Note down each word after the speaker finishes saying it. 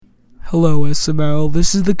Hello, SML.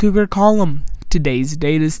 This is the Cougar Column. Today's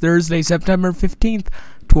date is Thursday, September 15th,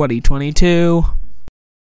 2022.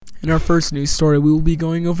 In our first news story, we will be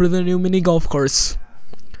going over the new mini golf course.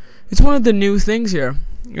 It's one of the new things here.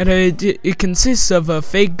 It consists of a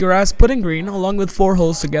fake grass putting green along with 4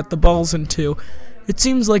 holes to get the balls into. It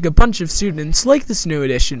seems like a bunch of students like this new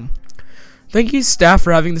addition. Thank you, staff,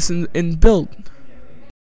 for having this in built.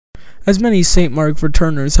 As many St. Mark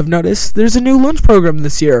returners have noticed, there's a new lunch program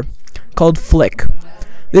this year called Flick.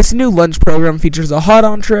 This new lunch program features a hot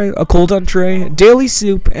entree, a cold entree, daily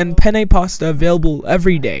soup, and penne pasta available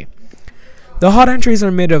every day. The hot entrees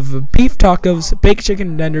are made of beef tacos, baked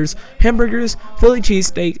chicken tenders, hamburgers, Philly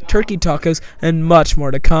cheesesteak, turkey tacos, and much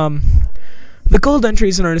more to come. The cold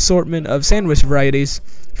entrees are an assortment of sandwich varieties,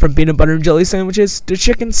 from peanut butter and jelly sandwiches to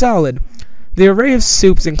chicken salad. The array of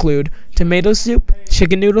soups include tomato soup,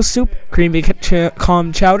 chicken noodle soup, creamy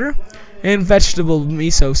clam chowder, and vegetable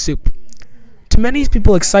miso soup. To many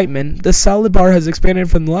people's excitement, the salad bar has expanded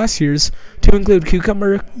from last year's to include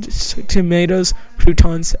cucumber, tomatoes,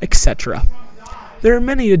 croutons, etc. There are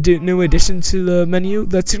many new additions to the menu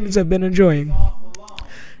that students have been enjoying.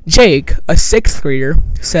 Jake, a 6th grader,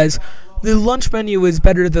 says, "The lunch menu is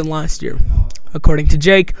better than last year." According to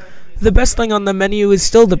Jake, the best thing on the menu is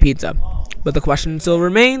still the pizza. But the question still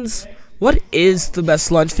remains, what is the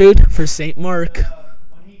best lunch food for St. Mark?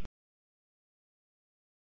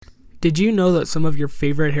 Did you know that some of your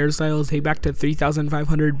favorite hairstyles date back to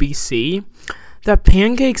 3500 BC? That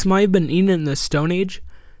pancakes might have been eaten in the Stone Age?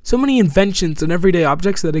 So many inventions and everyday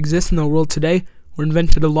objects that exist in the world today were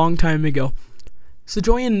invented a long time ago. So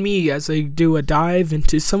join me as I do a dive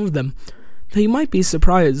into some of them that you might be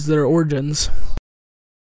surprised their origins.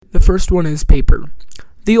 The first one is paper.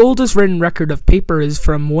 The oldest written record of paper is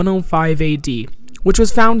from 105 AD, which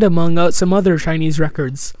was found among some other Chinese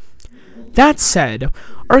records. That said,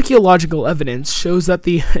 archaeological evidence shows that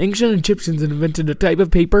the ancient Egyptians invented a type of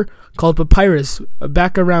paper called papyrus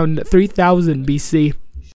back around 3000 BC.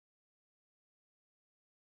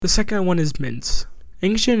 The second one is mince.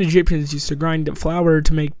 Ancient Egyptians used to grind flour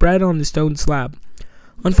to make bread on a stone slab.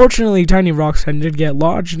 Unfortunately, tiny rocks tended to get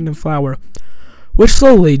lodged in the flour, which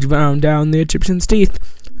slowly ground down the Egyptians' teeth.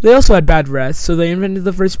 They also had bad breath, so they invented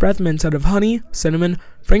the first breath mints out of honey, cinnamon,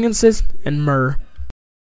 frankincense, and myrrh.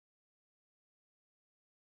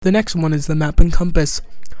 The next one is the map and compass.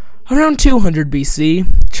 Around 200 BC,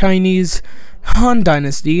 Chinese Han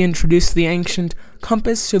Dynasty introduced the ancient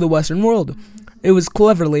compass to the Western world. It was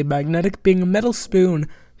cleverly magnetic, being a metal spoon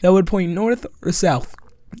that would point north or south.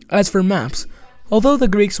 As for maps, although the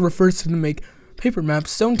Greeks were first to make paper maps,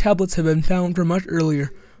 stone tablets have been found from much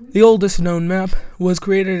earlier. The oldest known map was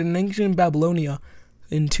created in ancient Babylonia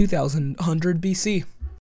in 2100 BC.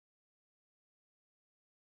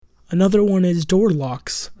 Another one is door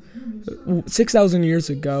locks. 6,000 years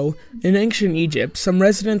ago, in ancient Egypt, some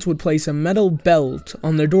residents would place a metal belt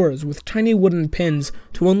on their doors with tiny wooden pins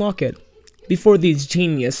to unlock it. Before these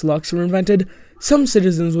genius locks were invented, some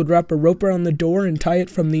citizens would wrap a rope around the door and tie it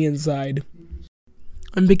from the inside.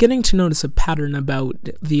 I'm beginning to notice a pattern about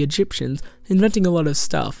the Egyptians inventing a lot of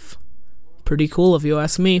stuff. Pretty cool if you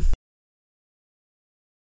ask me.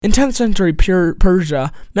 In 10th century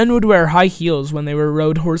Persia, men would wear high heels when they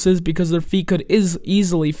rode horses because their feet could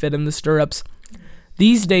easily fit in the stirrups.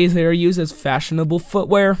 These days they are used as fashionable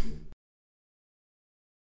footwear.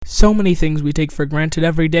 So many things we take for granted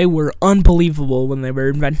every day were unbelievable when they were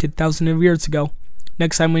invented thousands of years ago.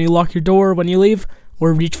 Next time when you lock your door when you leave,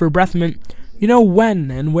 or reach for breath mint, you know when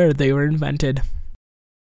and where they were invented.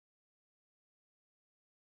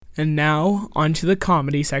 And now, on to the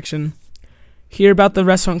comedy section. Hear about the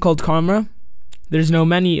restaurant called Karma? There's no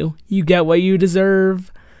menu. You get what you deserve.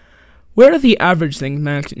 Where are the average things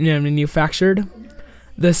manufactured?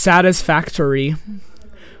 The Satisfactory.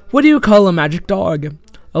 What do you call a magic dog?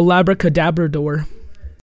 A labracadabrador.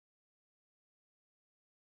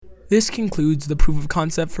 This concludes the proof of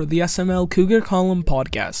concept for the SML Cougar Column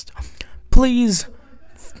podcast. Please,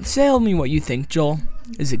 tell me what you think, Joel.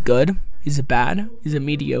 Is it good? Is it bad? Is it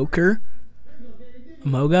mediocre?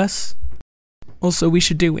 Among Us? Also, we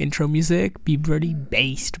should do intro music. Be pretty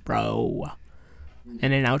based, bro.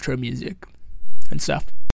 And an outro music. And stuff.